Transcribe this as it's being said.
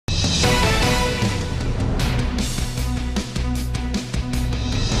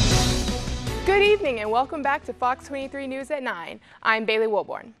Good evening and welcome back to Fox 23 News at 9. I'm Bailey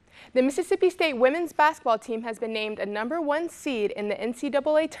Wilborn. The Mississippi State women's basketball team has been named a #1 seed in the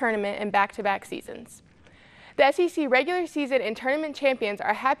NCAA tournament in back-to-back seasons. The SEC regular season and tournament champions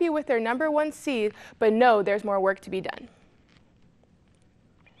are happy with their #1 seed, but know there's more work to be done.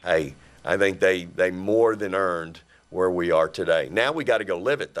 Hey, I think they more than earned where we are today. Now we got to go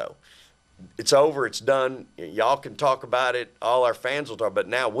live it, though. It's over, it's done. Y'all can talk about it, all our fans will talk, but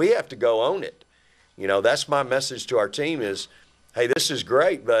now we have to go own it. You know, that's my message to our team is, hey, this is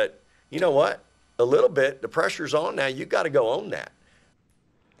great, but you know what? A little bit, the pressure's on now. You got to go own that.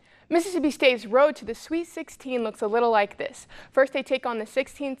 Mississippi State's road to the Sweet 16 looks a little like this. First, they take on the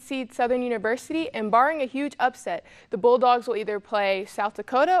 16th seed Southern University, and barring a huge upset, the Bulldogs will either play South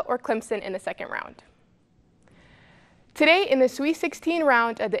Dakota or Clemson in the second round. Today, in the Sweet 16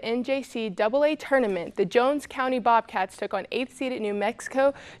 round of the NJCAA tournament, the Jones County Bobcats took on 8th seeded New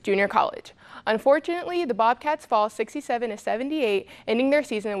Mexico Junior College. Unfortunately, the Bobcats fall 67-78, ending their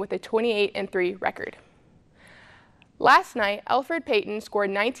season with a 28-3 record. Last night, Elfrid Payton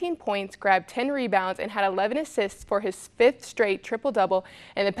scored 19 points, grabbed 10 rebounds, and had 11 assists for his 5th straight triple-double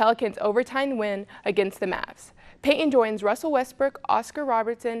in the Pelicans' overtime win against the Mavs. Payton joins Russell Westbrook, Oscar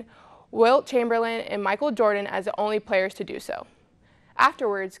Robertson, Wilt Chamberlain, and Michael Jordan as the only players to do so.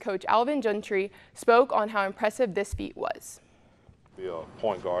 Afterwards, Coach Alvin Gentry spoke on how impressive this feat was. Be a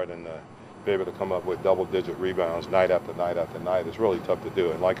point guard and be able to come up with double-digit rebounds night after night after night, it's really tough to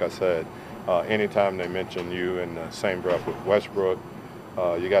do. And like I said, anytime they mention you in the same breath with Westbrook,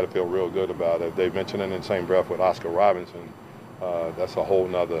 you got to feel real good about it. If they mention it in the same breath with Oscar Robinson, that's a whole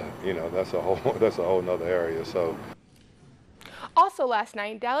nother, that's a whole nother area. So. Also last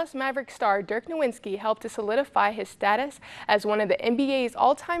night, Dallas Mavericks star Dirk Nowitzki helped to solidify his status as one of the NBA's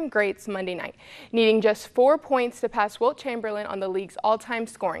all-time greats Monday night, needing just 4 points to pass Wilt Chamberlain on the league's all-time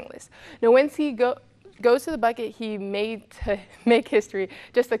scoring list. Nowitzki goes to the bucket he made to make history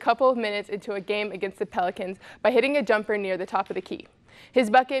just a couple of minutes into a game against the Pelicans by hitting a jumper near the top of the key.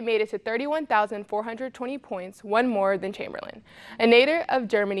 His bucket made it to 31,420 points, one more than Chamberlain. A native of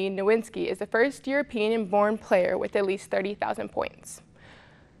Germany, Nowitzki is the first European-born player with at least 30,000 points.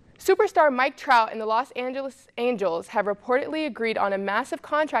 Superstar Mike Trout and the Los Angeles Angels have reportedly agreed on a massive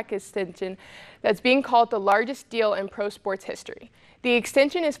contract extension that's being called the largest deal in pro sports history. The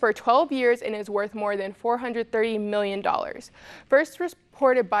extension is for 12 years and is worth more than $430 million. First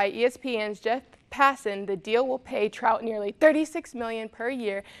reported by ESPN's Jeff Passan, the deal will pay Trout nearly $36 million per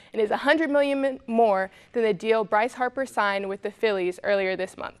year and is $100 million more than the deal Bryce Harper signed with the Phillies earlier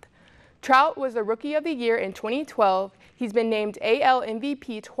this month. Trout was the Rookie of the Year in 2012. He's been named AL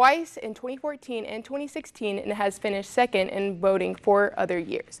MVP twice in 2014 and 2016 and has finished second in voting 4 other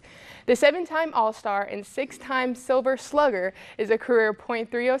years. The 7-time All-Star and 6-time Silver Slugger is a career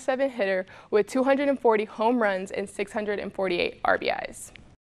 .307 hitter with 240 home runs and 648 RBIs.